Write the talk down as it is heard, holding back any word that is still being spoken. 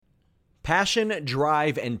Passion,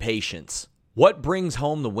 drive, and patience. What brings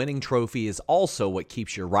home the winning trophy is also what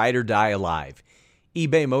keeps your ride or die alive.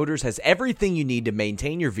 eBay Motors has everything you need to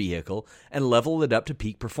maintain your vehicle and level it up to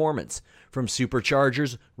peak performance. From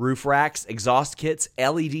superchargers, roof racks, exhaust kits,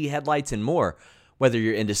 LED headlights, and more. Whether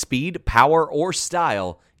you're into speed, power, or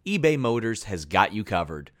style, eBay Motors has got you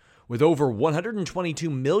covered. With over 122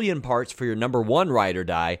 million parts for your number one ride or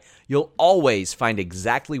die, you'll always find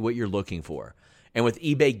exactly what you're looking for. And with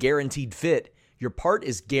eBay Guaranteed Fit, your part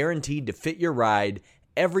is guaranteed to fit your ride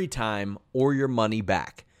every time or your money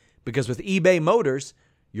back. Because with eBay Motors,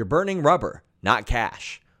 you're burning rubber, not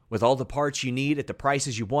cash. With all the parts you need at the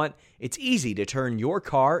prices you want, it's easy to turn your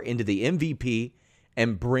car into the MVP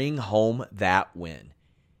and bring home that win.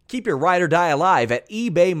 Keep your ride or die alive at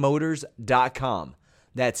ebaymotors.com.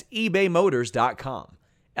 That's ebaymotors.com.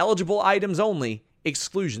 Eligible items only.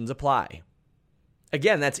 Exclusions apply.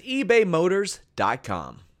 Again, that's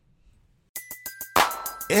ebaymotors.com.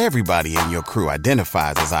 Everybody in your crew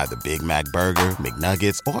identifies as either Big Mac Burger,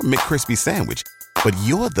 McNuggets, or McCrispy Sandwich. But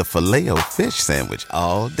you're the Filet-O-Fish Sandwich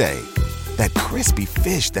all day. That crispy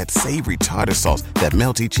fish, that savory tartar sauce, that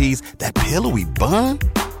melty cheese, that pillowy bun.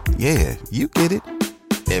 Yeah, you get it.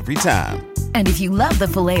 Every time. And if you love the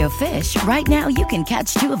Filet-O-Fish, right now you can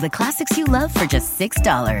catch two of the classics you love for just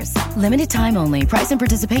 $6. Limited time only. Price and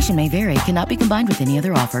participation may vary. Cannot be combined with any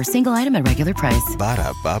other offer. Single item at regular price.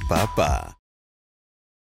 Ba-da-ba-ba-ba.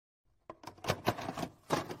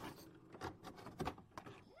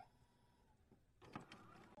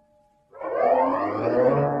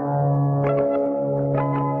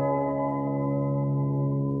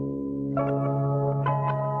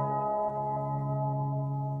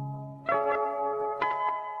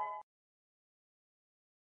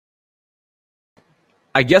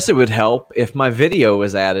 I guess it would help if my video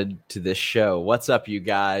was added to this show. What's up, you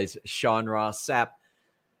guys? Sean Ross Sapp.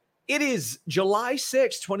 It is July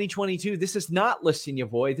 6th, 2022. This is not Listing Your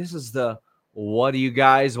Boy. This is the What Do You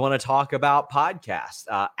Guys Want to Talk About podcast.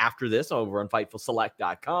 After this, over on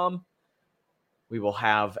FightfulSelect.com, we will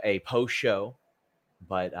have a post show.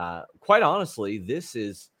 But quite honestly, this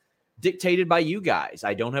is dictated by you guys.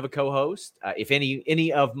 I don't have a co-host. If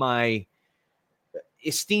any of my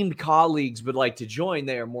esteemed colleagues would like to join,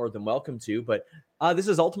 they are more than welcome to, but this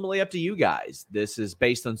is ultimately up to you guys. This is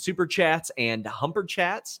based on super chats and humper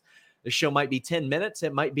chats. The show might be 10 minutes.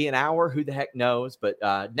 It might be an hour. Who the heck knows? But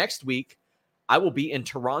next week, I will be in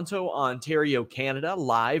Toronto, Ontario, Canada,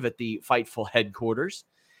 live at the Fightful headquarters.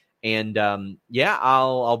 And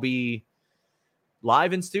I'll be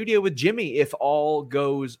live in studio with Jimmy if all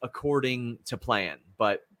goes according to plan.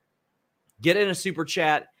 But get in a super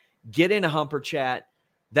chat, get in a humper chat.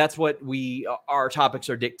 That's what our topics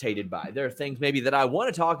are dictated by. There are things maybe that I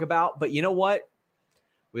want to talk about, but you know what?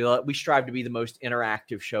 We strive to be the most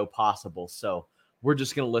interactive show possible. So we're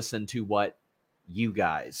just going to listen to what you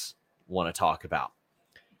guys want to talk about.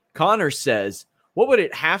 Connor says, what would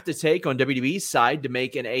it have to take on WWE's side to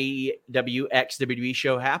make an AEW x WWE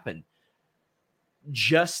show happen?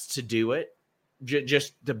 Just to do it.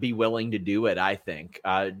 Just to be willing to do it, I think.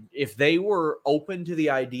 If they were open to the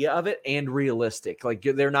idea of it and realistic, like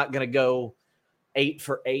they're not going to go 8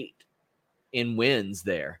 for 8 in wins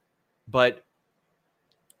there. But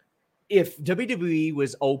if WWE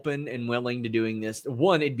was open and willing to doing this,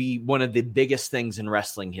 one, it'd be one of the biggest things in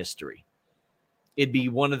wrestling history. It'd be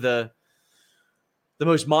one of the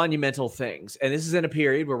most monumental things. And this is in a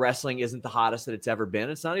period where wrestling isn't the hottest that it's ever been.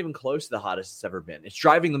 It's not even close to the hottest it's ever been. It's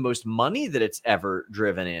driving the most money that it's ever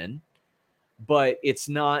driven in, but it's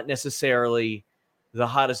not necessarily the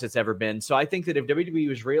hottest it's ever been. So I think that if WWE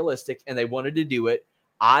was realistic and they wanted to do it,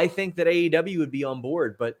 I think that AEW would be on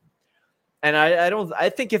board. I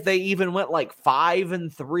think if they even went like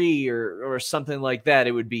 5-3 or something like that,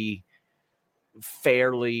 it would be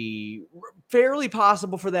fairly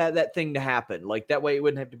possible for that thing to happen. Like that way it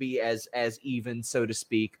wouldn't have to be as even, so to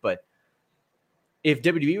speak. But if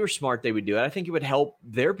WWE were smart, they would do it. I think it would help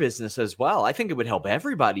their business as well. I think it would help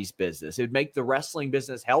everybody's business. It would make the wrestling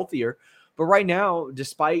business healthier. But right now,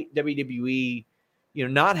 despite WWE,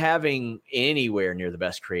 not having anywhere near the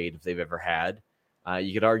best creative they've ever had,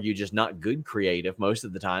 you could argue just not good creative most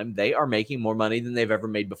of the time, they are making more money than they've ever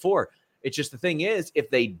made before. It's just the thing is,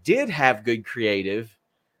 if they did have good creative,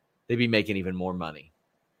 they'd be making even more money.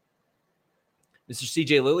 Mr.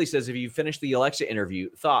 CJ Lilly says, if you finished the Alexa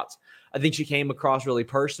interview, thoughts? I think she came across really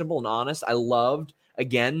personable and honest. I loved,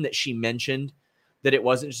 again, that she mentioned that it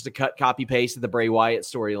wasn't just a copy paste of the Bray Wyatt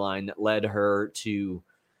storyline that led her to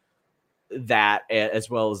that,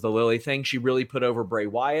 as well as the Lily thing. She really put over Bray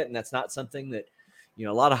Wyatt, and that's not something that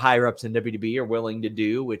a lot of higher ups in WWE are willing to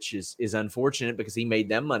do, which is unfortunate because he made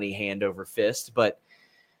them money hand over fist. But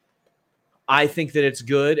I think that it's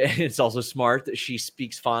good, and it's also smart that she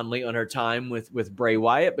speaks fondly on her time with Bray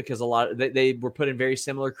Wyatt, because they were put in very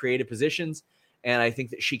similar creative positions, and I think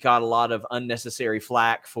that she got a lot of unnecessary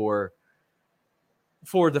flack for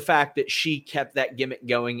the fact that she kept that gimmick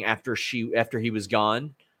going after he was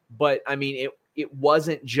gone. But I mean, it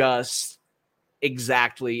wasn't just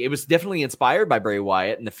exactly. It was definitely inspired by Bray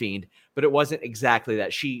Wyatt and The Fiend, but it wasn't exactly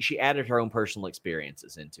that. She added her own personal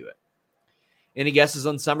experiences into it. Any guesses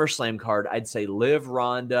on SummerSlam card? I'd say Liv,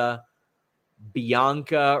 Ronda,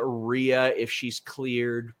 Bianca, Rhea if she's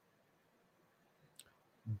cleared.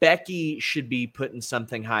 Becky should be put in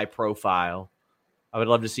something high profile. I would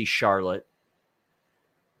love to see Charlotte.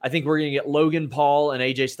 I think we're going to get Logan Paul and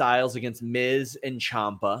AJ Styles against Miz and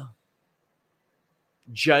Ciampa.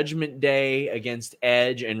 Judgment Day against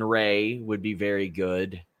Edge and Rey would be very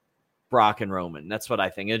good. Brock and Roman. That's what I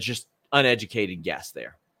think. It's just uneducated guess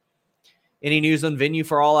there. Any news on venue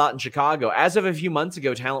for All Out in Chicago? As of a few months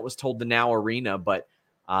ago, talent was told the Now Arena, but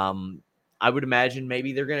I would imagine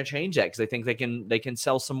maybe they're going to change that because they think they can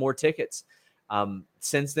sell some more tickets.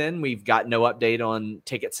 Since then, we've got no update on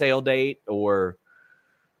ticket sale date or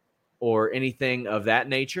anything of that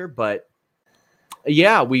nature. But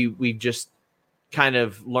yeah, we've just kind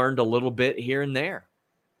of learned a little bit here and there.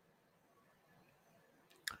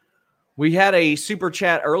 We had a super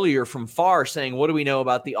chat earlier from Far saying, what do we know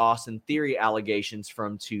about the Austin Theory allegations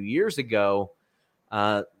from 2 years ago?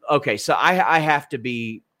 Okay, so I have to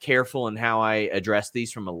be careful in how I address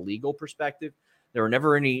these from a legal perspective. There were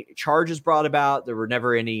never any charges brought about. There were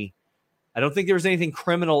never any, I don't think there was anything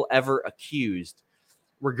criminal ever accused.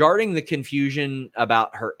 Regarding the confusion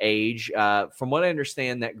about her age, from what I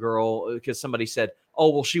understand, that girl, because somebody said, oh,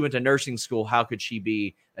 well, she went to nursing school. How could she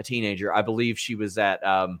be a teenager? I believe she was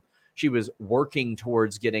she was working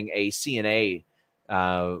towards getting a CNA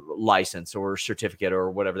license or certificate or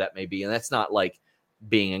whatever that may be. And that's not like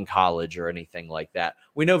being in college or anything like that.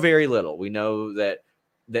 We know very little. We know that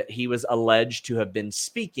he was alleged to have been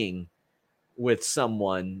speaking with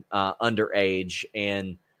someone underage,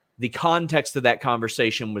 and the context of that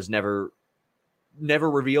conversation was never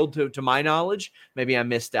revealed to my knowledge. Maybe I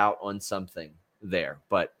missed out on something there,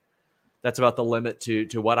 but that's about the limit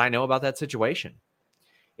to what I know about that situation.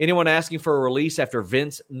 Anyone asking for a release after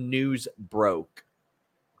Vince news broke?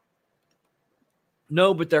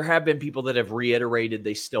 No, but there have been people that have reiterated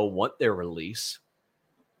they still want their release.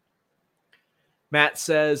 Matt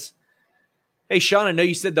says, hey, Sean, I know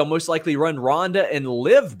you said they'll most likely run Ronda and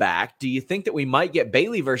Liv back. Do you think that we might get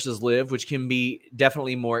Bayley versus Liv, which can be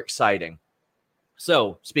definitely more exciting?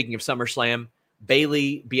 So, speaking of SummerSlam,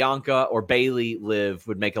 Bayley, Bianca, or Bayley, Liv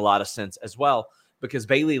would make a lot of sense as well, because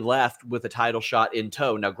Bayley left with a title shot in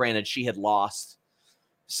tow. Now, granted, she had lost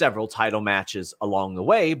several title matches along the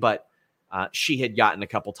way, but she had gotten a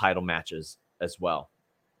couple title matches as well.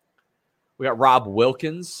 We got Rob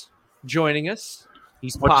Wilkins joining us.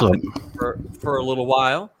 He's popping for a little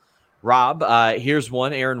while. Rob, here's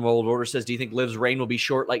one. Aaron World Order says, do you think Liv's reign will be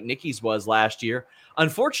short like Nikki's was last year?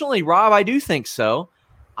 Unfortunately, Rob, I do think so.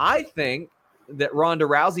 I think that Ronda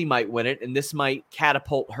Rousey might win it, and this might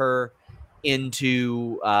catapult her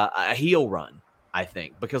into a heel run, I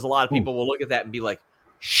think, because a lot of people will look at that and be like,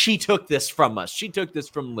 she took this from us. She took this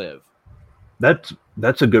from Liv.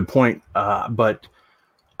 That's a good point. But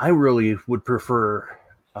I really would prefer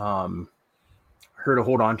her to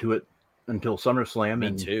hold on to it until SummerSlam.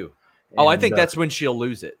 Me too. I think that's when she'll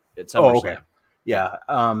lose it at SummerSlam. Oh, okay.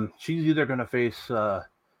 Yeah. She's either going to face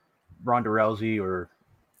Ronda Rousey or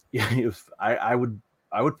if I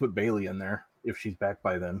would put Bayley in there if she's back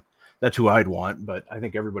by then. That's who I'd want, but I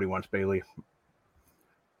think everybody wants Bayley.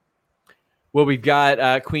 Well, we've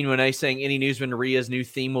got Queen Monet saying, any news when Rhea's new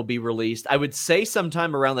theme will be released? I would say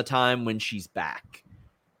sometime around the time when she's back.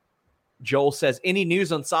 Joel says, any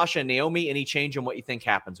news on Sasha and Naomi? Any change in what you think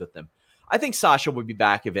happens with them? I think Sasha would be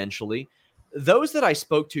back eventually. Those that I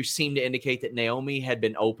spoke to seem to indicate that Naomi had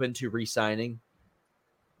been open to re-signing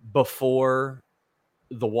before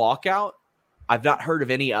the walkout. I've not heard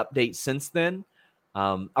of any updates since then.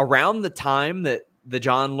 Around the time that the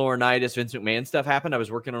John Laurinaitis, Vince McMahon stuff happened, I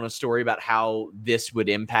was working on a story about how this would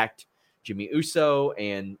impact Jimmy Uso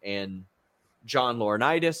and John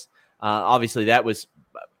Laurinaitis. Obviously, that was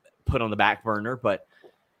put on the back burner. But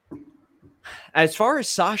as far as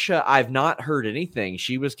Sasha, I've not heard anything.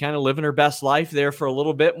 She was kind of living her best life there for a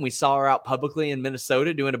little bit, and we saw her out publicly in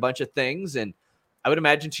Minnesota doing a bunch of things. And I would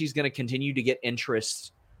imagine she's going to continue to get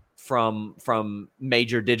interest from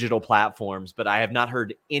major digital platforms, but I have not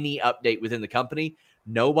heard any update within the company.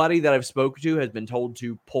 Nobody that I've spoken to has been told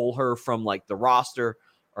to pull her from like the roster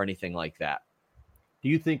or anything like that. Do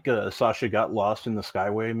you think Sasha got lost in the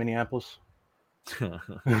Skyway in Minneapolis?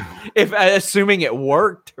 Assuming it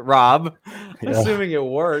worked, Rob. Yeah. Assuming it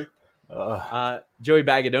worked. Joey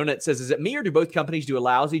Bag of Donuts says, is it me or do both companies do a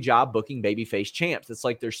lousy job booking babyface champs? It's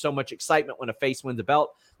like there's so much excitement when a face wins a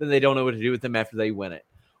belt, then they don't know what to do with them after they win it.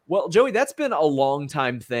 Well, Joey, that's been a long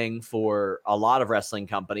time thing for a lot of wrestling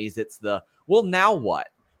companies. It's well, now what?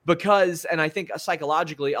 Because, and I think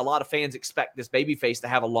psychologically, a lot of fans expect this babyface to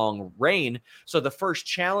have a long reign. So the first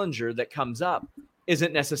challenger that comes up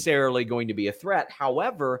isn't necessarily going to be a threat.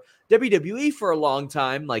 However, WWE for a long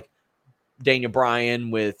time, like Daniel Bryan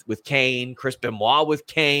with Kane, Chris Benoit with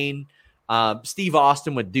Kane, Steve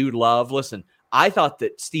Austin with Dude Love. Listen, I thought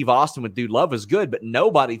that Steve Austin with Dude Love was good, but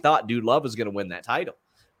nobody thought Dude Love was going to win that title.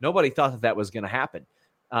 Nobody thought that was going to happen.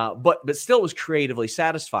 But still it was creatively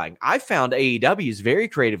satisfying. I found AEW is very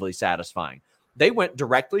creatively satisfying. They went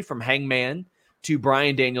directly from Hangman to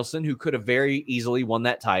Bryan Danielson, who could have very easily won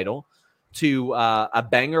that title, to a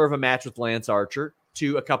banger of a match with Lance Archer,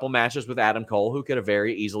 to a couple matches with Adam Cole, who could have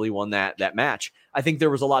very easily won that match. I think there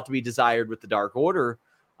was a lot to be desired with the Dark Order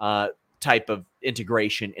type of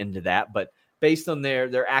integration into that, but based on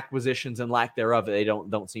their acquisitions and lack thereof, they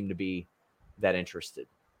don't seem to be that interested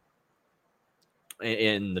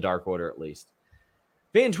in the Dark Order, at least.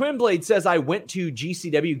 Van Twinblade says, I went to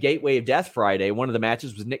GCW Gateway of Death Friday. One of the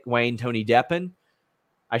matches was Nick Wayne, Tony Deppen.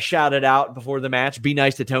 I shouted out before the match, be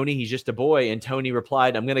nice to Tony, he's just a boy. And Tony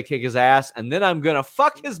replied, I'm going to kick his ass, and then I'm going to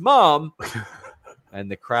fuck his mom.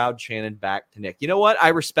 And the crowd chanted back to Nick. You know what? I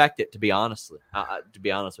respect it, to be honest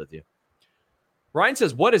with you. Ryan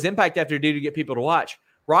says, what does Impact have to do to get people to watch?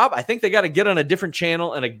 Rob, I think they got to get on a different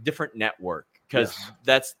channel and a different network, because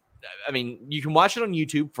you can watch it on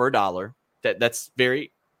YouTube for $1. That's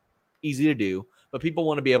very easy to do, but people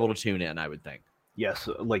want to be able to tune in, I would think. Yes,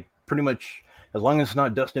 like pretty much as long as it's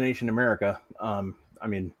not Destination America.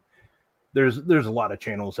 There's a lot of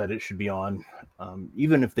channels that it should be on.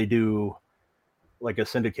 Even if they do like a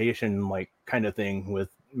syndication like kind of thing with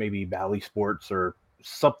maybe Bally Sports or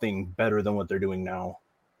something better than what they're doing now.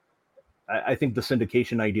 I think the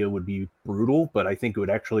syndication idea would be brutal, but I think it would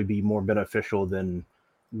actually be more beneficial than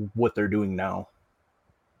what they're doing now.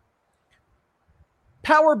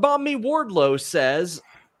 Powerbomb Me Wardlow says,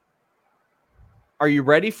 are you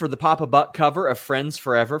ready for the Papa Buck cover of Friends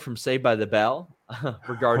Forever from Saved by the Bell?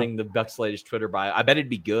 Regarding the Buck's latest Twitter bio. I bet it'd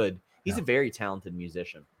be good. He's a very talented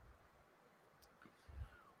musician.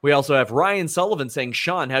 We also have Ryan Sullivan saying,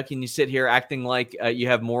 Sean, how can you sit here acting like you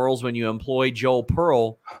have morals when you employ Joel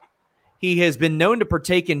Pearl? He has been known to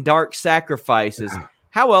partake in dark sacrifices.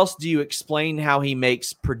 How else do you explain how he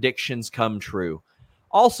makes predictions come true?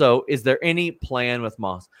 Also, is there any plan with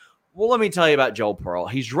Moss? Well, let me tell you about Joel Pearl.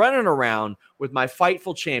 He's running around with my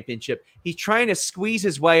Fightful Championship. He's trying to squeeze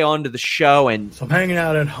his way onto the show. And so I'm hanging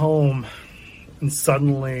out at home, and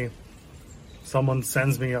suddenly someone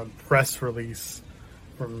sends me a press release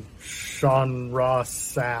from Sean Ross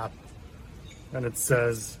Sapp, and it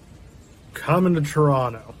says, coming to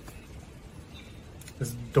Toronto.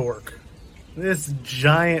 This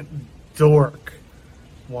giant dork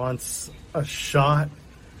wants a shot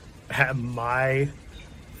at my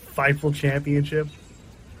Fightful Championship.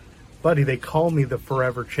 Buddy, they call me the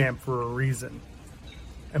Forever Champ for a reason.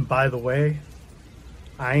 And by the way,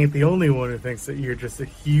 I ain't the only one who thinks that you're just a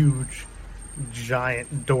huge,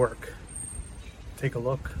 giant dork. Take a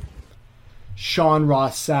look. Sean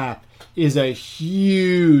Ross Sapp is a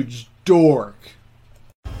huge dork.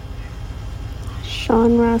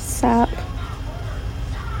 Sean Ross Sapp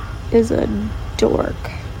is a dork.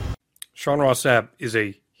 Sean Ross Sapp is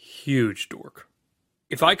a huge dork.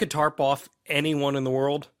 If I could tarp off anyone in the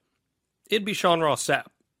world, it'd be Sean Ross Sapp.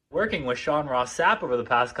 Working with Sean Ross Sapp over the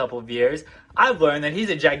past couple of years, I've learned that he's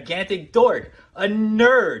a gigantic dork, a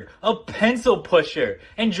nerd, a pencil pusher,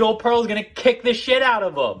 and Joel Pearl's gonna kick the shit out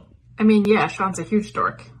of him. I mean, yeah, Sean's a huge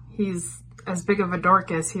dork. He's as big of a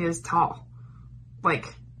dork as he is tall.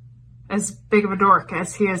 Like, as big of a dork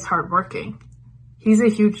as he is hardworking. He's a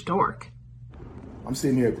huge dork. I'm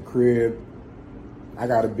sitting here at the crib. I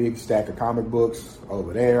got a big stack of comic books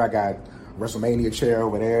over there. I got a WrestleMania chair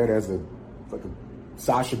over there. There's a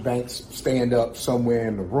Sasha Banks stand up somewhere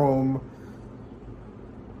in the room.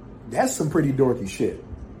 That's some pretty dorky shit.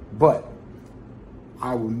 But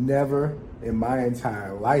I will never in my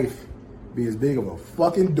entire life be as big of a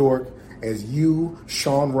fucking dork as you,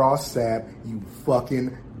 Sean Ross Sapp, you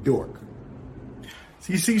fucking dork.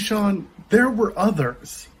 So you see, Sean, there were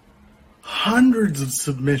others, hundreds of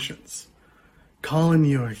submissions, calling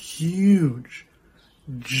you a huge,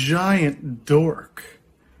 giant dork.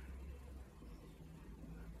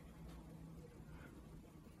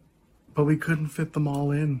 But we couldn't fit them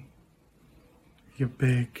all in. You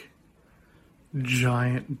big,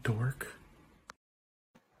 giant dork.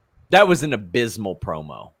 That was an abysmal promo.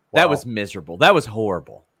 Wow. That was miserable. That was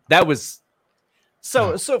horrible. That was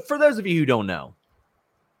so for those of you who don't know,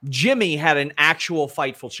 Jimmy had an actual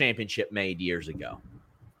Fightful championship made years ago.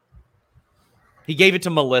 He gave it to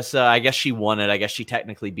Melissa. I guess she won it. I guess she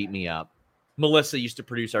technically beat me up. Melissa used to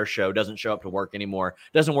produce our show, doesn't show up to work anymore,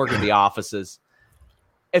 doesn't work in the offices.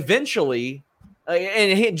 Eventually,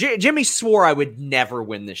 Jimmy swore I would never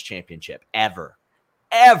win this championship, ever.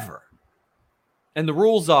 And the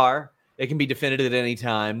rules are, it can be defended at any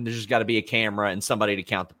time. There's just got to be a camera and somebody to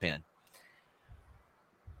count the pin.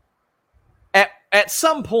 At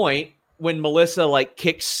some point, when Melissa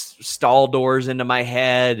kicks stall doors into my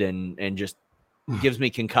head and just gives me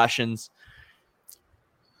concussions,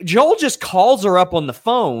 Joel just calls her up on the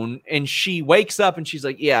phone and she wakes up and she's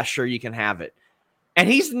like, yeah, sure, you can have it. And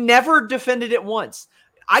he's never defended it once.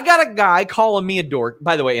 I got a guy calling me a dork,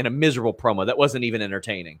 by the way, in a miserable promo that wasn't even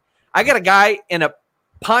entertaining. I got a guy in a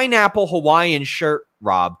pineapple Hawaiian shirt,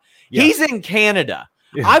 Rob. Yeah. He's in Canada.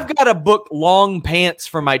 Yeah. I've got to book long pants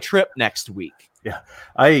for my trip next week. Yeah.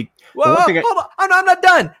 Hold on. I'm not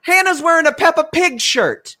done. Hannah's wearing a Peppa Pig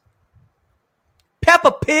shirt.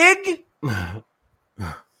 Peppa Pig?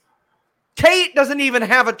 Kate doesn't even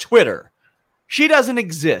have a Twitter. She doesn't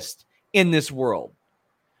exist in this world.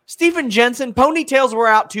 Stephen Jensen, ponytails were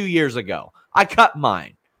out 2 years ago. I cut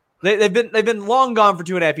mine. They've been long gone for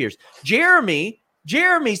 2.5 years.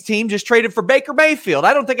 Jeremy's team just traded for Baker Mayfield.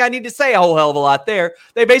 I don't think I need to say a whole hell of a lot there.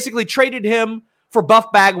 They basically traded him for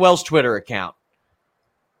Buff Bagwell's Twitter account.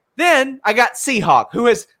 Then I got Seahawk, who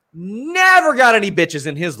has never got any bitches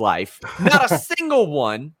in his life. Not a single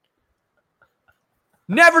one.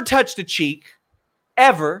 Never touched a cheek.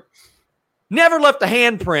 Ever. Never left a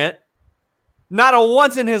handprint. Not a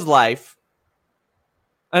once in his life.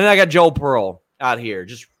 And then I got Joel Pearl out here,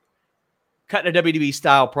 just cutting a WWE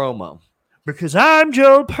style promo. Because I'm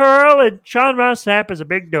Joel Pearl and Sean Ross Sapp is a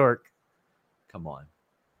big dork. Come on.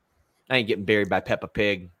 I ain't getting buried by Peppa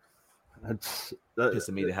Pig. That's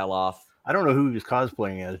pissing me the hell off. I don't know who he was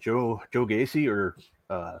cosplaying as, Joe Gacy or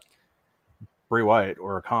Bray Wyatt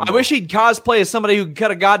or a combo. I wish he'd cosplay as somebody who could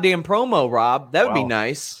cut a goddamn promo, Rob. That would be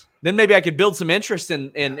nice. Then maybe I could build some interest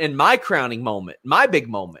in my crowning moment, my big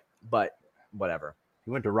moment. But whatever.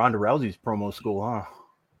 He went to Ronda Rousey's promo school, huh?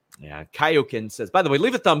 Yeah. Kaioken says, by the way,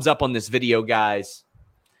 leave a thumbs up on this video, guys.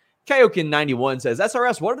 Kaioken91 says,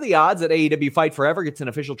 SRS, what are the odds that AEW Fight Forever gets an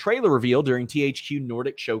official trailer reveal during THQ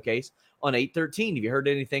Nordic Showcase on 8/13? Have you heard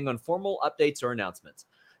anything on formal updates or announcements?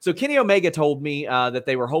 So Kenny Omega told me that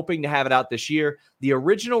they were hoping to have it out this year. The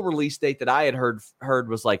original release date that I had heard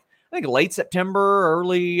was I think late September,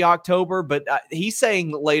 early October, but he's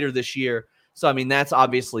saying later this year. So, I mean, that's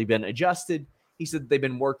obviously been adjusted. He said they've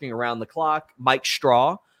been working around the clock. Mike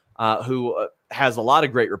Straw, who has a lot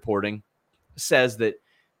of great reporting, says that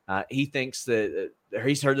he thinks that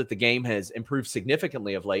he's heard that the game has improved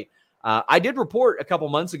significantly of late. I did report a couple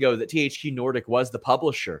months ago that THQ Nordic was the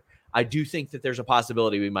publisher. I do think that there's a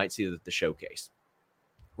possibility we might see that at the showcase.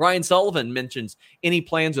 Ryan Sullivan mentions any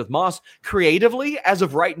plans with Moss. Creatively, as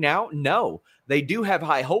of right now, no. They do have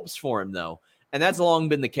high hopes for him, though. And that's long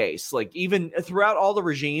been the case. Even throughout all the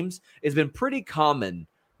regimes, it's been pretty common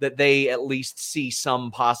that they at least see some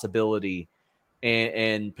possibility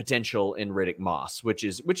and potential in Riddick Moss, which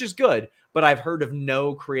is good. But I've heard of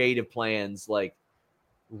no creative plans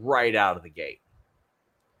right out of the gate.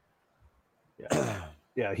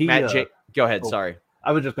 Yeah. Go ahead. Sorry.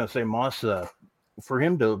 I was just going to say Moss, for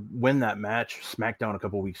him to win that match, SmackDown a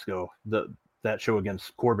couple weeks ago, that show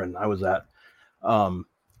against Corbin, I was at, and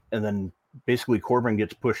then basically Corbin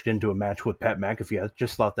gets pushed into a match with Pat McAfee. I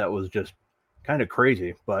just thought that was just kind of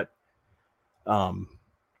crazy, but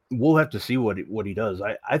we'll have to see what he does.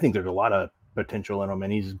 I think there's a lot of potential in him,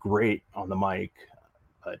 and he's great on the mic,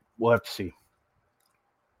 but we'll have to see.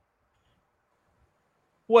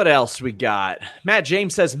 What else we got? Matt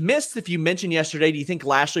James says, missed if you mentioned yesterday, do you think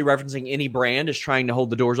Lashley referencing any brand is trying to hold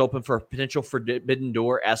the doors open for a potential Forbidden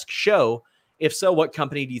Door-esque show? If so, what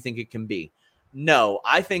company do you think it can be? No,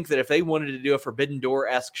 I think that if they wanted to do a Forbidden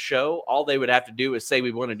Door-esque show, all they would have to do is say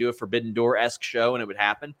we want to do a Forbidden Door-esque show and it would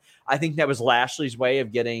happen. I think that was Lashley's way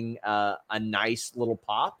of getting a nice little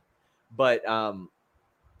pop, but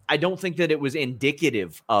I don't think that it was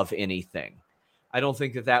indicative of anything. I don't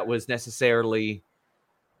think that was necessarily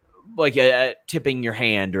tipping your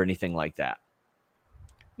hand or anything like that.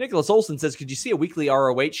 Nicholas Olson says, could you see a weekly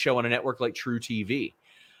ROH show on a network like True TV?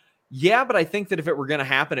 Yeah, but I think that if it were going to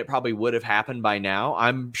happen, it probably would have happened by now.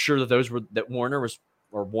 I'm sure that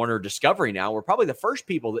Warner Discovery now were probably the first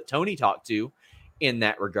people that Tony talked to in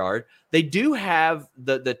that regard. They do have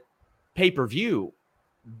the pay-per-view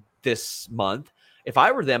this month. If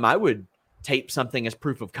I were them, I would tape something as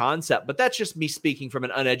proof of concept, but that's just me speaking from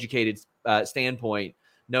an uneducated standpoint,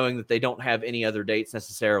 knowing that they don't have any other dates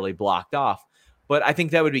necessarily blocked off. But I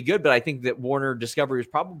think that would be good. But I think that Warner Discovery is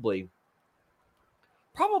probably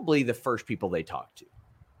the first people they talk to.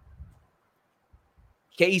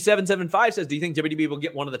 KE775 says, do you think WWE will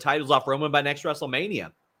get one of the titles off Roman by next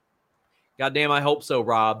WrestleMania? Goddamn, I hope so,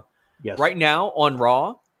 Rob. Yes. Right now on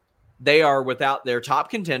Raw, they are without their top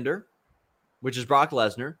contender, which is Brock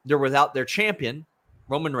Lesnar. They're without their champion,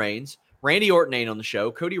 Roman Reigns. Randy Orton ain't on the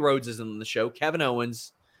show. Cody Rhodes isn't on the show. Kevin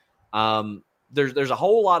Owens. There's a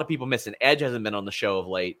whole lot of people missing. Edge hasn't been on the show of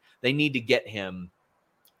late. They need to get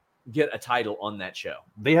a title on that show.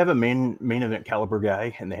 They have a main event caliber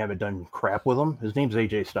guy, and they haven't done crap with him. His name's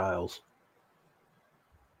AJ Styles.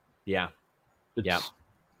 Yeah. It's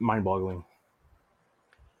mind-boggling.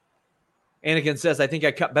 Anakin says, I think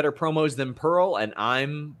I cut better promos than Pearl, and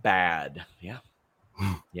I'm bad. Yeah.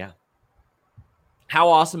 Yeah. How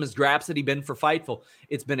awesome has Grapsody been for Fightful?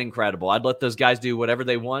 It's been incredible. I'd let those guys do whatever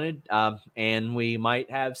they wanted, and we might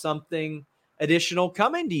have something additional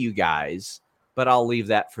coming to you guys, but I'll leave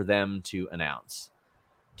that for them to announce.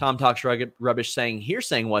 Tom Talks Rubbish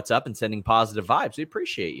saying what's up and sending positive vibes. We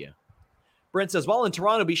appreciate you. Brent says, while in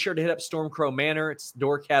Toronto, be sure to hit up Stormcrow Manor. It's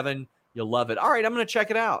Dork Heaven. You'll love it. All right, I'm going to check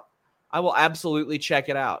it out. I will absolutely check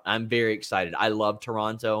it out. I'm very excited. I love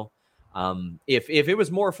Toronto. If it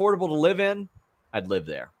was more affordable to live in, I'd live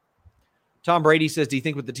there. Tom Brady says, do you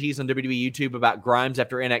think what the tease on WWE YouTube about Grimes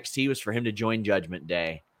after NXT was for him to join Judgment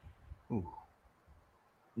Day? Ooh.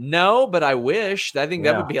 No, but I wish. I think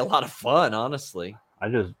that would be a lot of fun, honestly.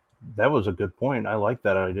 That was a good point. I like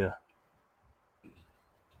that idea.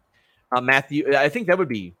 Matthew, I think that would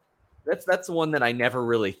be, that's the one that I never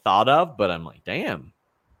really thought of, but I'm like, damn,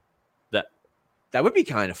 that would be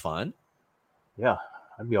kind of fun. Yeah,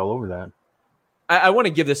 I'd be all over that. I want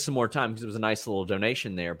to give this some more time because it was a nice little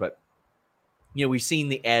donation there, but we've seen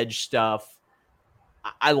the Edge stuff.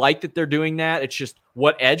 I like that they're doing that. It's just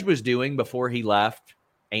what Edge was doing before he left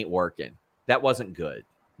ain't working. That wasn't good.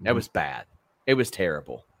 That was bad. It was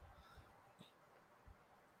terrible.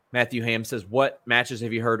 Matthew Ham says, what matches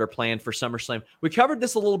have you heard are planned for SummerSlam? We covered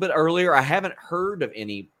this a little bit earlier. I haven't heard of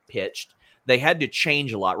any pitched. They had to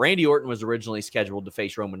change a lot. Randy Orton was originally scheduled to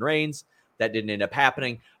face Roman Reigns. That didn't end up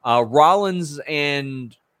happening. Rollins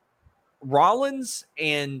and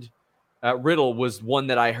Riddle was one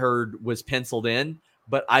that I heard was penciled in,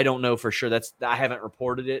 but I don't know for sure. I haven't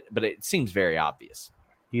reported it, but it seems very obvious.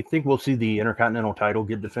 Do you think we'll see the Intercontinental title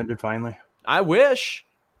get defended finally? I wish.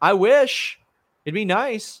 It'd be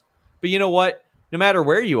nice. But you know what? No matter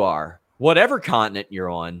where you are, whatever continent you're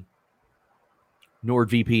on,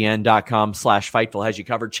 NordVPN.com/Fightful has you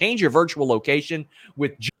covered. Change your virtual location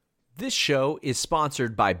with... This show is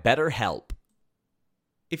sponsored by BetterHelp.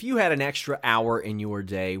 If you had an extra hour in your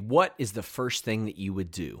day, what is the first thing that you would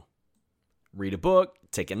do? Read a book,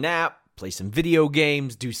 take a nap, play some video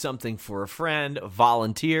games, do something for a friend,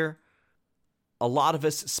 volunteer. A lot of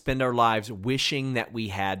us spend our lives wishing that we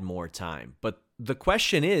had more time. But the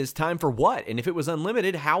question is, time for what? And if it was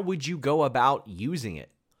unlimited, how would you go about using it?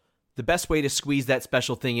 The best way to squeeze that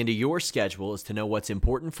special thing into your schedule is to know what's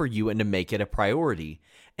important for you and to make it a priority.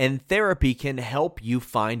 And therapy can help you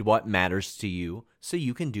find what matters to you so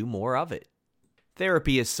you can do more of it.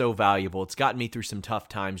 Therapy is so valuable. It's gotten me through some tough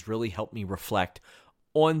times, really helped me reflect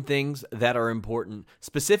on things that are important,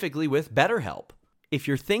 specifically with BetterHelp. If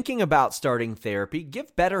you're thinking about starting therapy,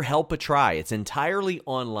 give BetterHelp a try. It's entirely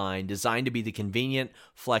online, designed to be the convenient,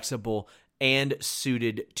 flexible, and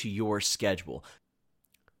suited to your schedule.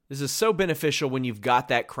 This is so beneficial when you've got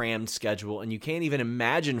that crammed schedule and you can't even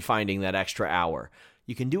imagine finding that extra hour.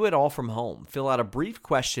 You can do it all from home. Fill out a brief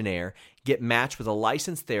questionnaire, get matched with a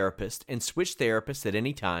licensed therapist, and switch therapists at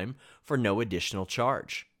any time for no additional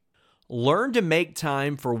charge. Learn to make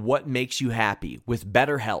time for what makes you happy with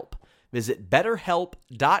BetterHelp. Visit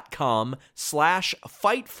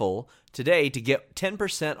BetterHelp.com/Fightful today to get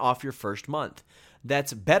 10% off your first month.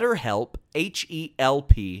 That's BetterHelp,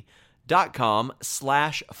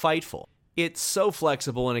 HELP.com/Fightful. It's so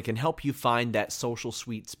flexible and it can help you find that social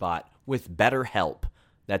sweet spot with BetterHelp.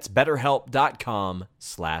 That's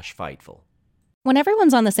BetterHelp.com/Fightful. When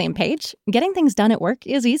everyone's on the same page, getting things done at work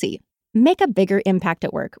is easy. Make a bigger impact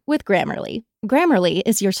at work with Grammarly. Grammarly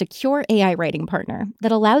is your secure AI writing partner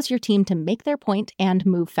that allows your team to make their point and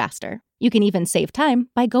move faster. You can even save time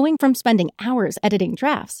by going from spending hours editing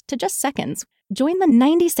drafts to just seconds. Join the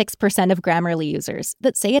 96% of Grammarly users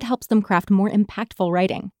that say it helps them craft more impactful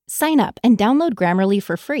writing. Sign up and download Grammarly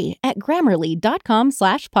for free at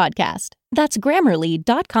grammarly.com/podcast. That's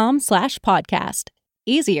grammarly.com/podcast.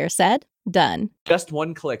 Easier said, done. Just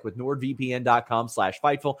one click with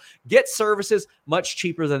nordvpn.com/Fightful. Get services much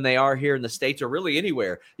cheaper than they are here in the States or really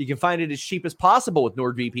anywhere. You can find it as cheap as possible with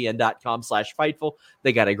nordvpn.com/Fightful.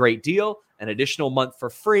 They got a great deal, an additional month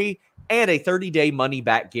for free, and a 30-day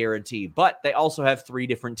money-back guarantee. But they also have 3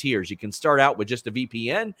 different tiers. You can start out with just a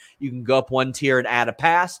VPN. You can go up 1 tier and add a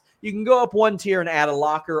pass. You can go up 1 tier and add a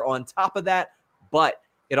locker on top of that. But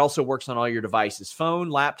it also works on all your devices: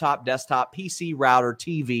 phone, laptop, desktop, PC, router,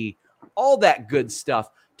 TV, all that good stuff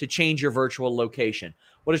to change your virtual location.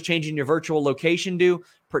 What does changing your virtual location do?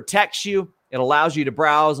 Protects you. It allows you to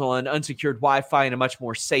browse on unsecured Wi-Fi in a much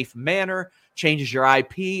more safe manner. Changes your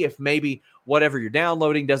IP if maybe whatever you're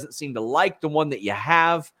downloading doesn't seem to like the one that you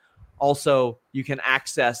have. Also, you can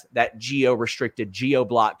access that geo-restricted,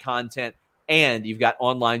 geo-block content, and you've got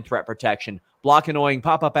online threat protection. Block annoying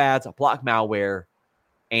pop-up ads, block malware,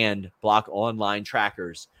 and block online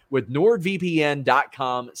trackers with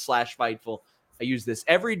nordvpn.com/Fightful. I use this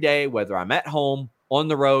every day, whether I'm at home, on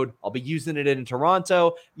the road. I'll be using it in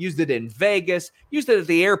Toronto, used it in Vegas, used it at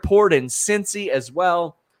the airport in Cincy as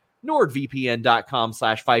well.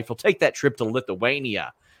 nordvpn.com/Fightful. Take that trip to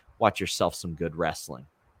Lithuania. Watch yourself some good wrestling.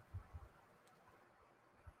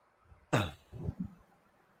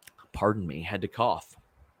 Pardon me, had to cough.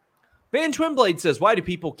 Van Twinblade says, why do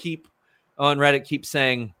people on Reddit keep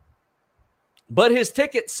saying, but his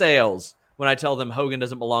ticket sales, when I tell them Hogan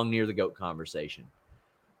doesn't belong near the GOAT conversation?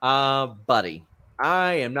 Buddy,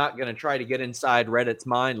 I am not going to try to get inside Reddit's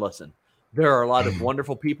mind. Listen, there are a lot of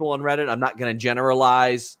wonderful people on Reddit. I'm not going to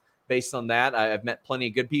generalize based on that. I've met plenty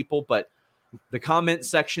of good people, but the comment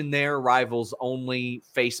section there rivals only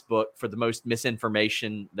Facebook for the most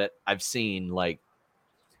misinformation that I've seen, like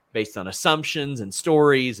based on assumptions and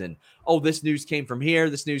stories and, oh, this news came from here,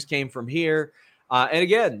 this news came from here. And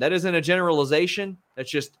again, that isn't a generalization.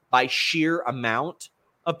 That's just by sheer amount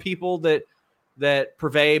of people that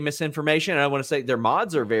purvey misinformation. And I want to say their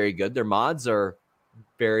mods are very good. Their mods are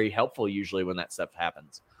very helpful usually when that stuff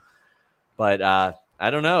happens. But I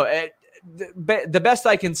don't know. The best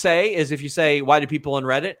I can say is if you say, why do people on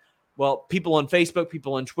Reddit? Well, people on Facebook,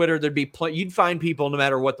 people on Twitter, you'd find people no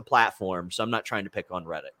matter what the platform. So I'm not trying to pick on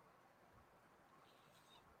Reddit.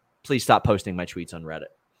 Please stop posting my tweets on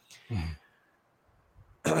Reddit.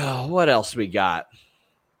 What else we got?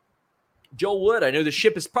 Joel Wood, I know the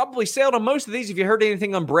ship has probably sailed on most of these. If you heard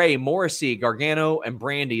anything on Bray, Morrissey, Gargano, and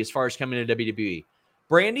Brandy as far as coming to WWE.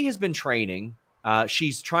 Brandy has been training.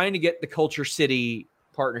 She's trying to get the Culture City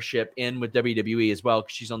partnership in with WWE as well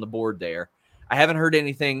because she's on the board there. I haven't heard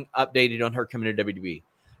anything updated on her coming to WWE.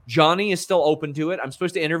 Johnny is still open to it. I'm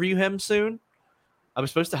supposed to interview him soon. I'm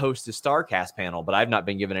supposed to host a StarCast panel, but I've not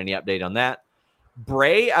been given any update on that.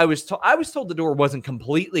 Bray, I was told the door wasn't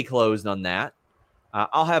completely closed on that.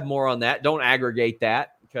 I'll have more on that. Don't aggregate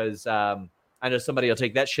that because I know somebody will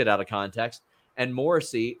take that shit out of context. And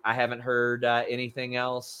Morrissey, I haven't heard anything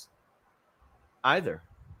else either.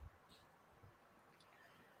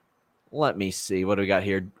 Let me see. What do we got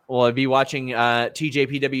here? Well, I'd be watching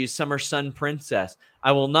TJPW's Summer Sun Princess.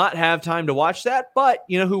 I will not have time to watch that, but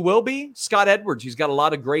you know who will be? Scott Edwards. He's got a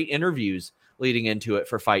lot of great interviews leading into it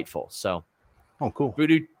for Fightful. So, oh, cool.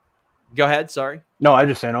 Voodoo, go ahead. Sorry. No, I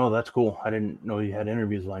just saying, oh, that's cool. I didn't know you had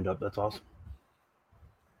interviews lined up. That's awesome.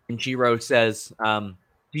 And Jiro says, do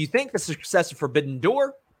you think the success of Forbidden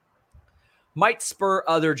Door might spur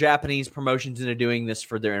other Japanese promotions into doing this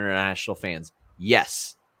for their international fans?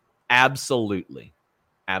 Yes. Absolutely.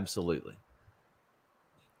 Absolutely.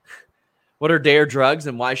 What are Dare drugs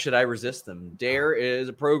and why should I resist them? Dare is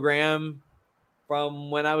a program from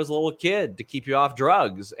when I was a little kid to keep you off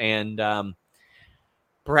drugs and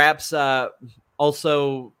perhaps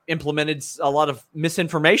also implemented a lot of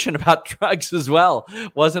misinformation about drugs as well.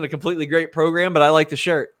 Wasn't a completely great program, but I like the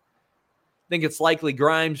shirt. I think it's likely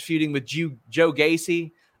Grimes feuding with Joe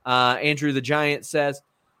Gacy. Andrew the Giant says,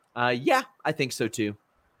 yeah, I think so too.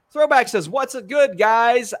 Throwback says, what's it good,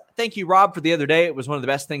 guys? Thank you, Rob, for the other day. It was one of the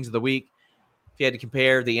best things of the week. If you had to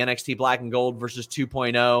compare the NXT Black and Gold versus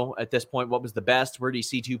 2.0 at this point, what was the best? Where do you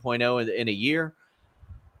see 2.0 in a year?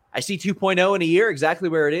 I see 2.0 in a year exactly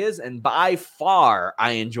where it is, and by far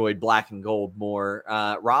I enjoyed Black and Gold more,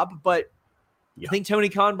 Rob. But yeah. I think Tony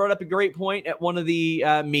Khan brought up a great point at one of the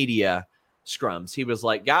media scrums. He was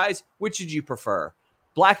like, guys, which did you prefer?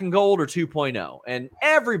 Black and gold or 2.0? And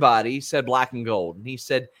everybody said black and gold. And he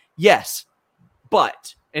said, yes,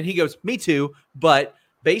 but, and he goes, me too, but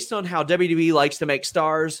based on how WWE likes to make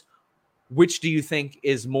stars, which do you think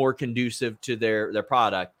is more conducive to their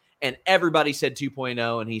product? And everybody said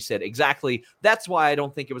 2.0. And he said, exactly. That's why I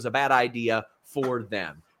don't think it was a bad idea for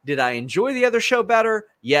them. Did I enjoy the other show better?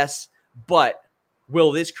 Yes. But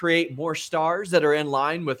will this create more stars that are in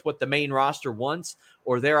line with what the main roster wants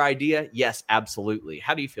or their idea? Yes, absolutely.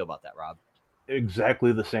 How do you feel about that, Rob?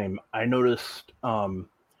 Exactly the same. I noticed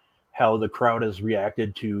how the crowd has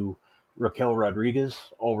reacted to Raquel Rodriguez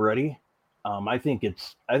already. I think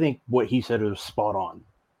what he said is spot on.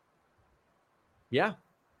 Yeah.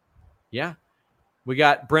 Yeah. We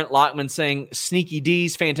got Brent Lockman saying Sneaky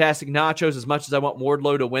D's fantastic nachos. As much as I want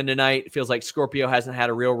Wardlow to win tonight, it feels like Scorpio hasn't had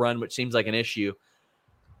a real run, which seems like an issue.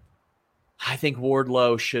 I think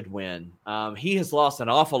Wardlow should win. He has lost an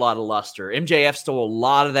awful lot of luster. MJF stole a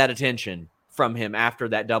lot of that attention from him after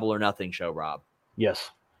that Double or Nothing show, Rob.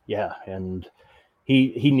 Yes. Yeah. And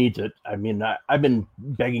he needs it. I mean, I've been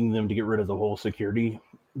begging them to get rid of the whole security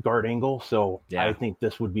guard angle. So yeah. I think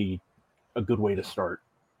this would be a good way to start.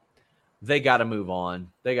 They got to move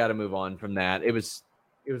on. They got to move on from that. It was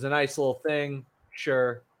a nice little thing.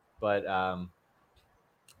 Sure. But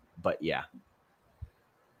yeah.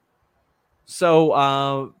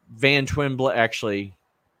 So Van Twinble, actually,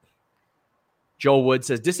 Joel Wood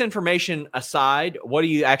says, disinformation aside, what do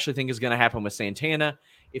you actually think is going to happen with Santana?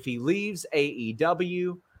 If he leaves AEW,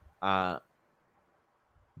 do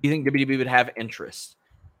you think WWE would have interest?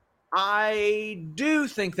 I do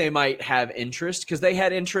think they might have interest because they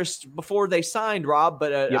had interest before they signed, Rob,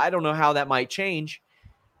 but I don't know how that might change.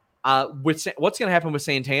 What's going to happen with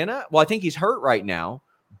Santana? Well, I think he's hurt right now,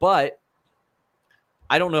 but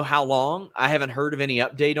I don't know how long. I haven't heard of any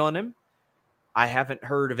update on him. I haven't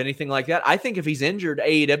heard of anything like that. I think if he's injured,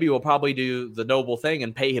 AEW will probably do the noble thing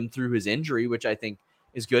and pay him through his injury, which I think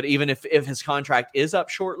is good, even if his contract is up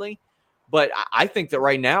shortly. But I think that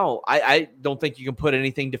right now, I don't think you can put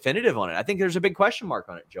anything definitive on it. I think there's a big question mark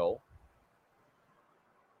on it, Joel.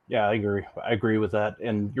 Yeah, I agree. I agree with that.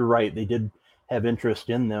 And you're right. They did have interest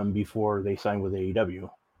in them before they signed with AEW.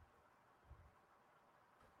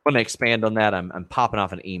 I want to expand on that. I'm popping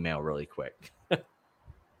off an email really quick.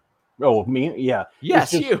 Oh, me? Yeah.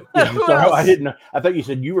 Yes, just, you. Yeah, sorry, I didn't know. I thought you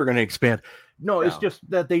said you were going to expand. No, it's just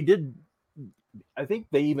that they did. I think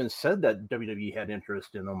they even said that WWE had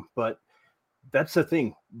interest in them, but that's the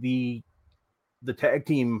thing. The tag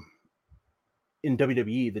team in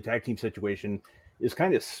WWE, the tag team situation is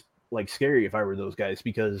kind of like scary if I were those guys,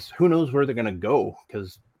 because who knows where they're going to go?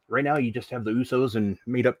 Because right now you just have the Usos and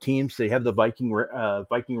made up teams. They have the Viking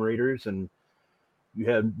Raiders, and you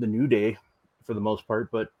have the New Day for the most part.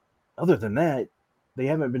 But other than that, they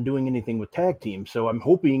haven't been doing anything with tag teams. So I'm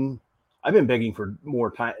hoping, I've been begging for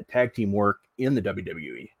more tag team work in the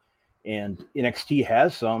WWE, and NXT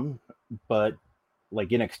has some, but like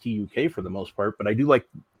NXT UK for the most part. But I do like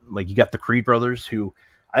you got the Creed brothers, who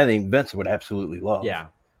I think Vince would absolutely love. Yeah.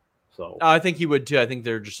 So I think he would too. I think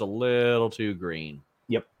they're just a little too green.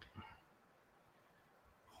 Yep.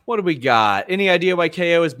 What do we got? Any idea why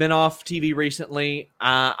KO has been off TV recently?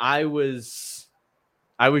 I was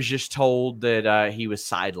just told that he was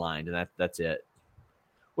sidelined, and that's it.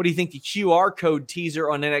 What do you think the QR code teaser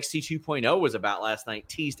on NXT 2.0 was about last night?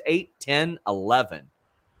 Teased 8, 10, 11.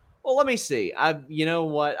 Well, let me see. You know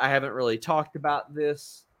what? I haven't really talked about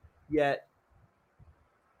this yet.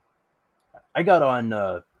 I got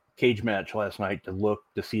on Cage Match last night to look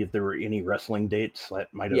to see if there were any wrestling dates that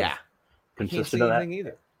might have consisted of that.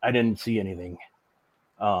 Either. I didn't see anything.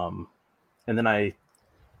 And then I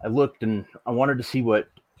looked, and I wanted to see what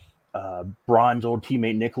Braun's old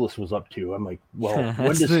teammate Nicholas was up to. I'm like, well,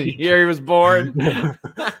 when does the year he was born?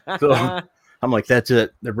 So I'm like, that's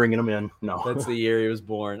it. They're bringing him in. No, that's the year he was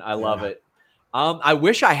born. I love it. I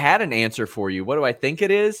wish I had an answer for you. What do I think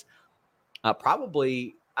it is?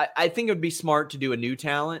 Probably, I think it would be smart to do a new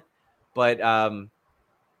talent, but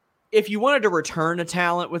if you wanted to return a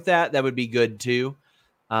talent with that would be good too.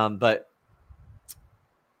 But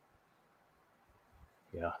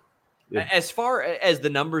yeah. As far as the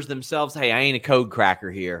numbers themselves, hey, I ain't a code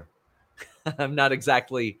cracker here. I'm not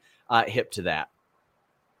exactly hip to that.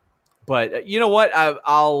 But you know what?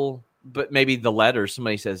 But maybe the letters.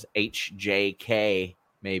 Somebody says HJK,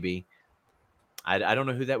 maybe. I don't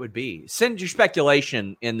know who that would be. Send your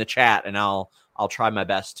speculation in the chat, and I'll try my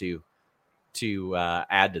best to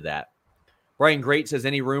add to that. Brian Great says,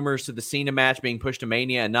 any rumors to the Cena match being pushed to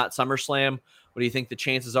Mania and not SummerSlam? What do you think the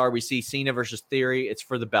chances are we see Cena versus Theory? It's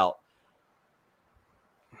for the belt.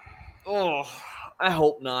 Oh, I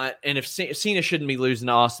hope not. And if Cena shouldn't be losing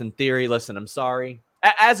to Austin Theory, listen, I'm sorry.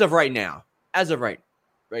 As of right now,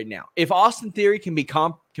 if Austin Theory can be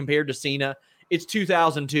compared to Cena, it's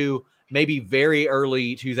 2002, maybe very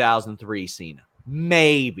early 2003 Cena.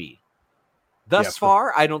 Maybe. Thus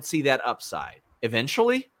far, I don't see that upside.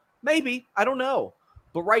 Eventually, maybe. I don't know.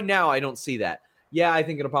 But right now, I don't see that. Yeah, I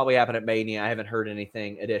think it'll probably happen at Mania. I haven't heard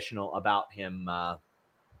anything additional about him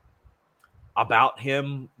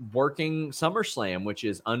working SummerSlam, which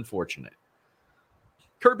is unfortunate.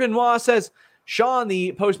 Kurt Benoit says, Sean,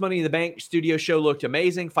 the post Money in the Bank studio show looked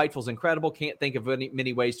amazing. Fightful's incredible. Can't think of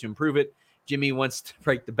many ways to improve it. Jimmy wants to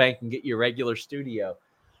break the bank and get you a regular studio.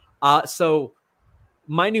 So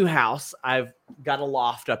my new house, I've got a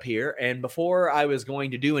loft up here. And before I was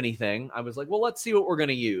going to do anything, I was like, well, let's see what we're going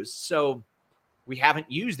to use. So we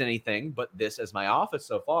haven't used anything but this as my office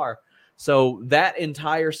so far. So that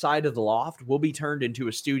entire side of the loft will be turned into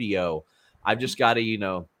a studio. I've just got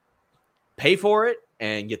to, pay for it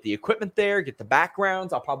and get the equipment there, get the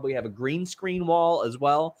backgrounds. I'll probably have a green screen wall as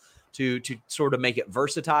well to sort of make it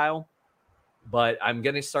versatile. But I'm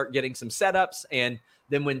going to start getting some setups. And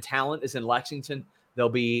then when talent is in Lexington, they'll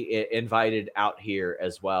be invited out here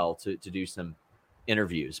as well to do some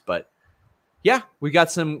interviews. But yeah, we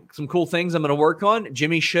got some cool things I'm going to work on.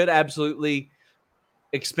 Jimmy should absolutely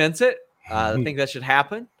expense it. I think that should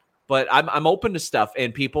happen. But I'm open to stuff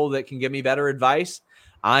and people that can give me better advice.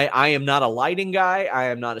 I am not a lighting guy. I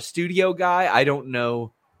am not a studio guy. I don't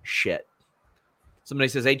know shit. Somebody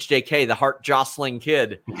says HJK, the heart jostling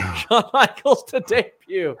kid. Shawn Michaels to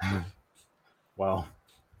debut. Wow.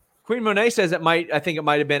 Queen Monet says I think it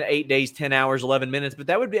might have been 8 days, 10 hours, 11 minutes, but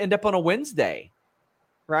that would end up on a Wednesday,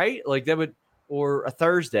 right? Like that would, or a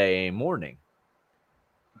Thursday morning.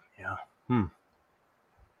 Yeah.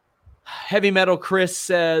 Heavy Metal Chris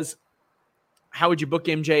says, how would you book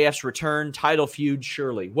MJF's return? Title feud,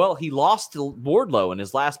 surely. Well, he lost to Wardlow in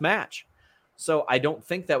his last match. So I don't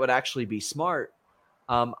think that would actually be smart.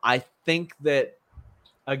 I think that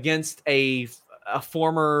against a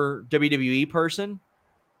former WWE person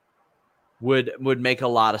would make a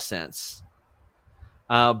lot of sense.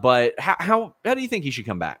 But how do you think he should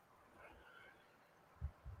come back?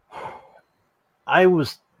 I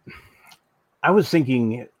was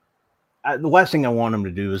thinking the last thing I want him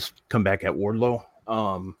to do is come back at Wardlow.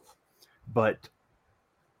 But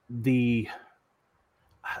it's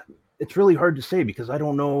really hard to say because I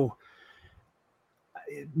don't know.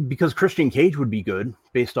 Because Christian Cage would be good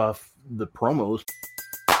based off the promos.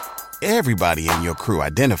 Everybody in your crew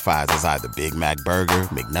identifies as either Big Mac Burger,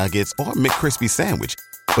 McNuggets, or McCrispy Sandwich.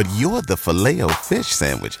 But you're the Filet-O-Fish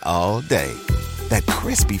Sandwich all day. That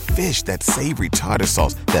crispy fish, that savory tartar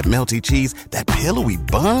sauce, that melty cheese, that pillowy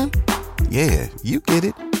bun. Yeah, you get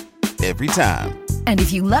it. Every time. And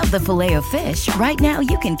if you love the Filet-O-Fish, right now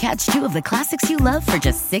you can catch two of the classics you love for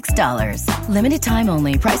just $6. Limited time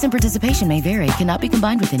only. Price and participation may vary. Cannot be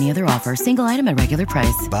combined with any other offer. Single item at regular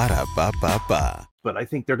price. Ba-da-ba-ba-ba. But I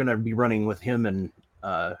think they're going to be running with him and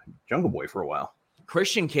Jungle Boy for a while.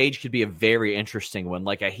 Christian Cage could be a very interesting one,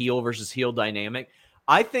 like a heel versus heel dynamic.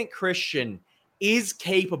 I think Christian is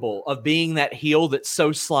capable of being that heel that's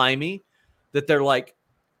so slimy that they're like,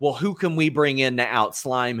 well, who can we bring in to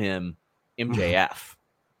out-slime him? MJF.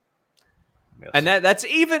 Yes. And that's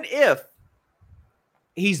even if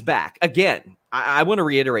he's back. Again, I want to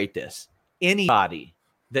reiterate this. Anybody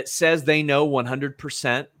that says they know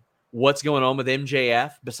 100% what's going on with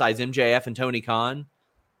MJF, besides MJF and Tony Khan,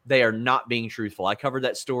 they are not being truthful. I covered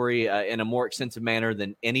that story in a more extensive manner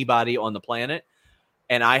than anybody on the planet.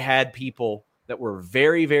 And I had people that were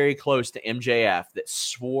very, very close to MJF that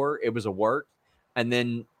swore it was a work. And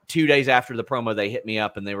then 2 days after the promo, they hit me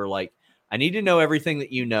up and they were like, I need to know everything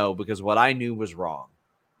that you know because what I knew was wrong.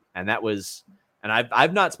 And that was, and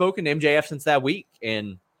I've not spoken to MJF since that week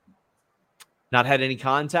and not had any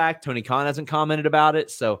contact. Tony Khan hasn't commented about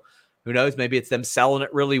it. So who knows? Maybe it's them selling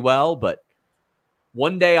it really well, but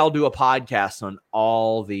one day I'll do a podcast on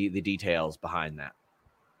all the details behind that.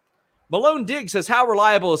 Malone Diggs says, how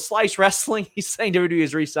reliable is Slice Wrestling? He's saying WWE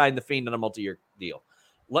has re-signed The Fiend on a multi-year deal.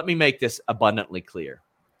 Let me make this abundantly clear.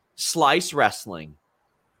 Slice Wrestling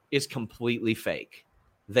is completely fake.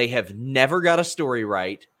 They have never got a story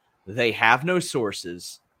right. They have no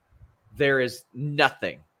sources. There is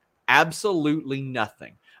nothing, absolutely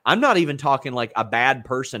nothing. I'm not even talking like a bad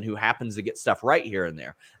person who happens to get stuff right here and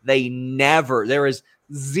there. There is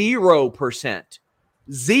 0%.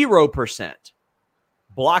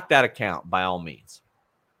 Block that account by all means.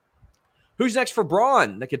 Who's next for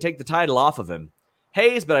Braun that could take the title off of him?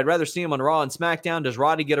 Hayes, but I'd rather see him on Raw and SmackDown. Does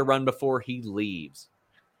Roddy get a run before he leaves?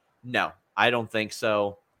 No, I don't think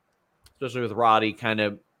so. especially with Roddy kind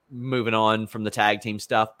of moving on from the tag team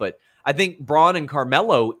stuff. But I think Braun and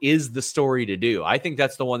Carmelo is the story to do. I think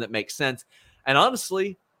that's the one that makes sense. And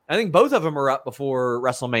honestly, I think both of them are up before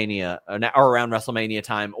WrestleMania or around WrestleMania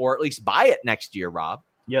time, or at least buy it next year, Rob.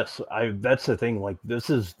 Yes, that's the thing. Like, this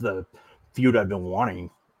is the feud I've been wanting.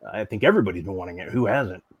 I think everybody's been wanting it. Who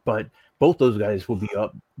hasn't? But both those guys will be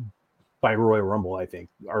up by Royal Rumble, I think.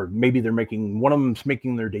 Or maybe they're one of them's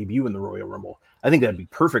making their debut in the Royal Rumble. I think that'd be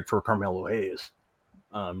perfect for Carmelo Hayes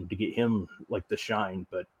to get him like the shine.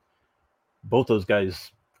 But both those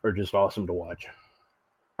guys are just awesome to watch.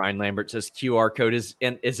 Ryan Lambert says QR code is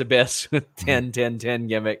Abyss with 10-10-10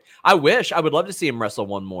 gimmick. I would love to see him wrestle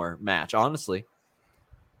one more match, honestly.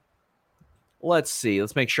 Let's see.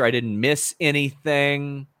 Let's make sure I didn't miss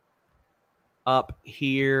anything up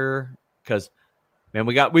here, because man,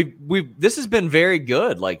 this has been very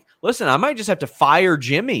good. Like, listen, I might just have to fire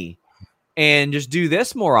Jimmy and just do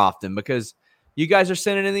this more often, because you guys are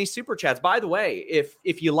sending in these super chats. By the way,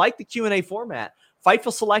 if you like the Q&A format,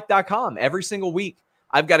 FightfulSelect.com every single week.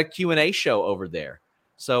 I've got a Q&A show over there.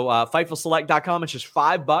 So FightfulSelect.com, it's just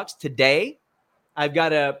 $5 today. I've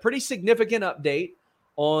got a pretty significant update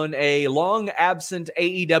on a long-absent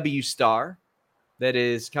AEW star that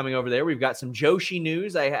is coming over there. We've got some Joshi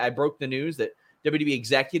news. I broke the news that WWE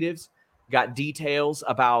executives got details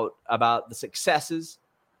about the successes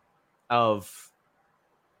of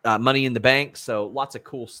Money in the Bank. So lots of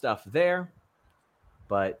cool stuff there.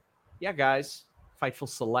 But yeah, guys,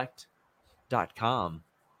 FightfulSelect.com.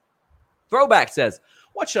 Throwback says,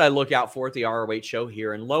 what should I look out for at the ROH show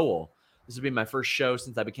here in Lowell? This will be my first show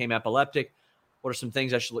since I became epileptic. What are some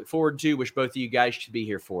things I should look forward to? Wish both of you guys should be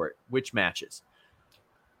here for it. Which matches?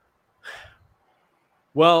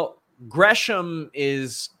 Well, Gresham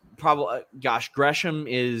is going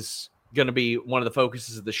to be one of the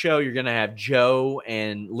focuses of the show. You're going to have Joe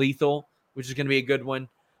and Lethal, which is going to be a good one.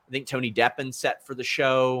 I think Tony Deppen set for the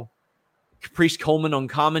show. Caprice Coleman on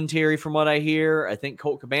commentary, from what I hear. I think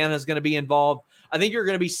Colt Cabana is going to be involved. I think you're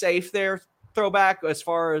going to be safe there, Throwback, as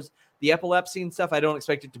far as the epilepsy and stuff. I don't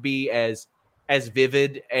expect it to be as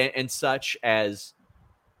vivid and such as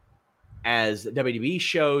WWE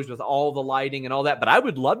shows with all the lighting and all that. But I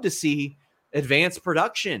would love to see advanced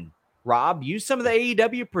production. Rob, use some of the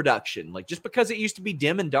AEW production. Like, just because it used to be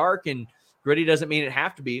dim and dark and gritty doesn't mean it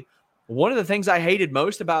have to be. One of the things I hated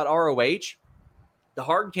most about ROH, the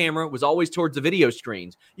hard camera was always towards the video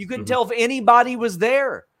screens. You couldn't tell if anybody was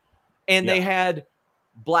there. And they had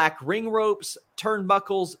black ring ropes,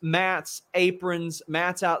 turnbuckles, mats, aprons,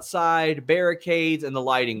 mats outside, barricades, and the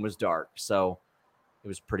lighting was dark. So it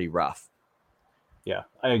was pretty rough. Yeah,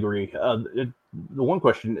 I agree. The one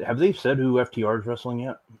question, have they said who FTR is wrestling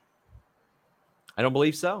yet? I don't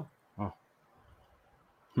believe so. Oh.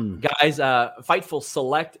 Guys,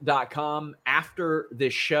 FightfulSelect.com. After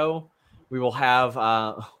this show, we will have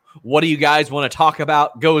What Do You Guys Want to Talk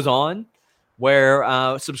About goes on,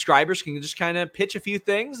 where subscribers can just kind of pitch a few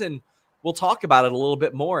things, and we'll talk about it a little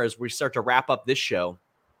bit more as we start to wrap up this show.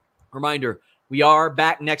 Reminder, we are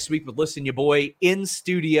back next week with Listen Ya Boy in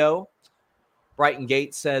studio. Brighton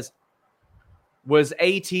Gates says, was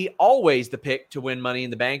AT always the pick to win Money in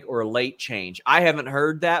the Bank or a late change? I haven't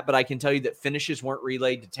heard that, but I can tell you that finishes weren't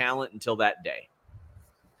relayed to talent until that day.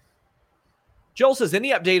 Joel says, any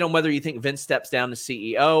update on whether you think Vince steps down to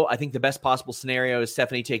CEO? I think the best possible scenario is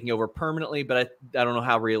Stephanie taking over permanently, but I don't know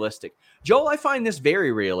how realistic. Joel, I find this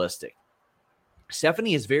very realistic.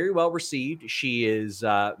 Stephanie is very well received. She is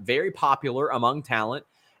very popular among talent.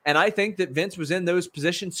 And I think that Vince was in those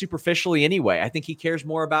positions superficially anyway. I think he cares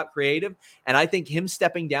more about creative. And I think him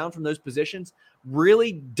stepping down from those positions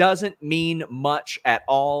really doesn't mean much at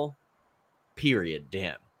all, period, to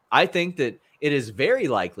him. I think that it is very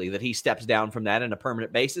likely that he steps down from that on a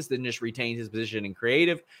permanent basis, then just retains his position in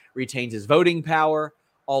creative, retains his voting power,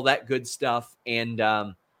 all that good stuff. And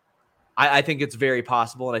I think it's very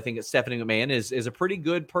possible. And I think that Stephanie McMahon is a pretty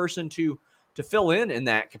good person to fill in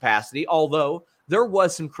that capacity, although there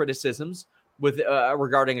was some criticisms with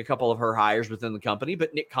regarding a couple of her hires within the company,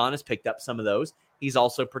 but Nick Khan has picked up some of those. He's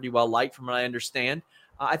also pretty well liked from what I understand.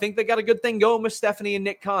 I think they got a good thing going with Stephanie and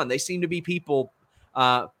Nick Khan. They seem to be peoples,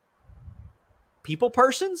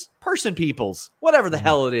 whatever the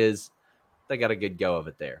hell it is. They got a good go of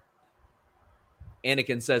it there.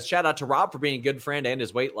 Anakin says, shout out to Rob for being a good friend and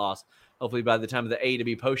his weight loss. Hopefully by the time of the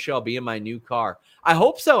AEW post show, I'll be in my new car. I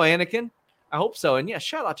hope so, Anakin. I hope so. And yeah,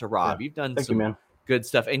 shout out to Rob. Yeah, you've done some good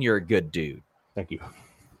stuff, and you're a good dude. Thank you.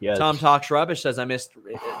 Yes. Tom Talks Rubbish says, I missed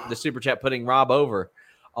the super chat putting Rob over.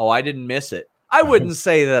 Oh, I didn't miss it. I wouldn't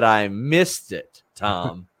say that I missed it,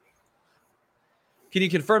 Tom. Can you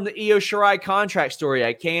confirm the Io Shirai contract story?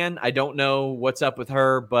 I can. I don't know what's up with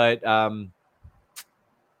her, but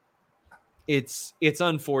it's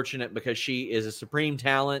unfortunate because she is a supreme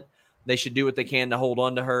talent. They should do what they can to hold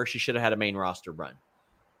on to her. She should have had a main roster run.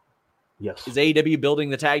 Yes. Is AEW building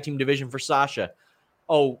the tag team division for Sasha?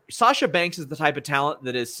 Oh, Sasha Banks is the type of talent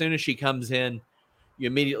that as soon as she comes in, you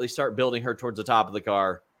immediately start building her towards the top of the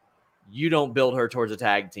car. You don't build her towards a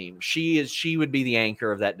tag team. She would be the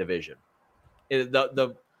anchor of that division.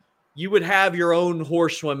 You would have your own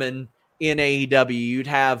horsewomen in AEW. You'd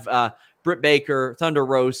have Britt Baker, Thunder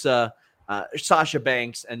Rosa, Sasha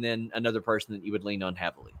Banks, and then another person that you would lean on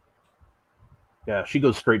heavily. Yeah, she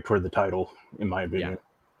goes straight toward the title, in my opinion. Yeah.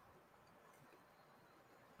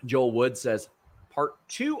 Joel Wood says, part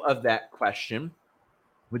 2 of that question,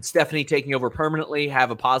 would Stephanie taking over permanently have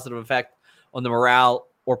a positive effect on the morale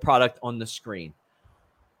or product on the screen?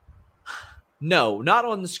 No, not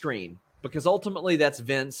on the screen, because ultimately that's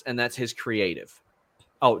Vince and that's his creative.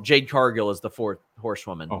 Oh, Jade Cargill is the 4th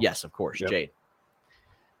horsewoman. Oh, yes, of course, yep. Jade.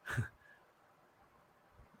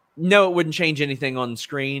 No, it wouldn't change anything on the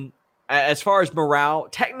screen. As far as morale,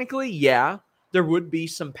 technically, yeah, there would be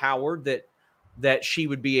some power that she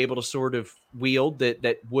would be able to sort of wield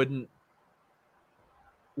that wouldn't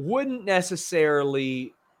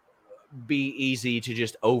necessarily be easy to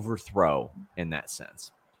just overthrow in that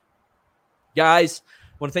sense. Guys,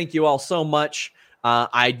 I want to thank you all so much.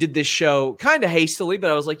 I did this show kind of hastily,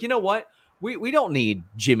 but I was like, you know what? We don't need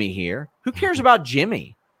Jimmy here. Who cares about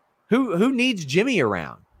Jimmy? Who needs Jimmy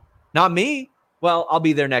around? Not me. Well, I'll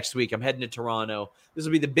be there next week. I'm heading to Toronto. This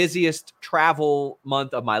will be the busiest travel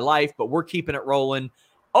month of my life, but we're keeping it rolling.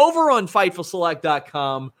 Over on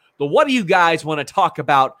FightfulSelect.com, the What Do You Guys Want to Talk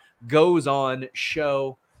About goes on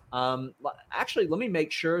show. Actually, let me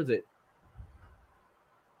make sure that.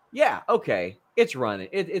 Yeah, okay. It's running.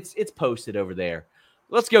 It's posted over there.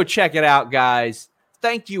 Let's go check it out, guys.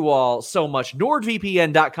 Thank you all so much.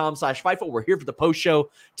 NordVPN.com/Fightful. We're here for the post show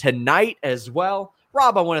tonight as well.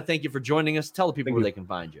 Rob, I want to thank you for joining us. Tell the people where they can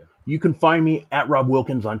find you. You can find me at Rob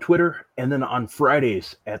Wilkins on Twitter, and then on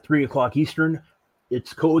Fridays at 3 o'clock Eastern,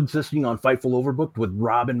 it's coexisting on Fightful Overbooked with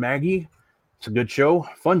Rob and Maggie. It's a good show,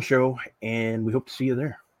 fun show, and we hope to see you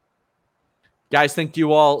there. Guys, thank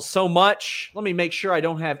you all so much. Let me make sure I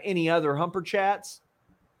don't have any other Humper Chats.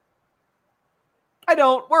 I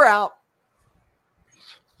don't. We're out.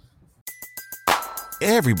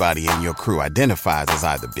 Everybody in your crew identifies as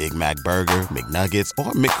either Big Mac Burger, McNuggets,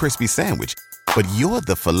 or McCrispy Sandwich. But you're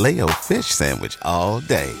the Filet-O-Fish Sandwich all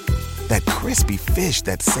day. That crispy fish,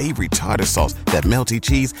 that savory tartar sauce, that melty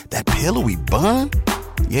cheese, that pillowy bun.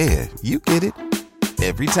 Yeah, you get it.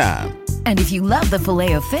 Every time. And if you love the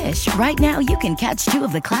Filet-O-Fish, right now you can catch 2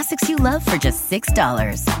 of the classics you love for just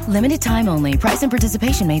 $6. Limited time only. Price and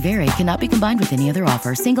participation may vary. Cannot be combined with any other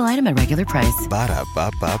offer. Single item at regular price.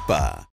 Ba-da-ba-ba-ba.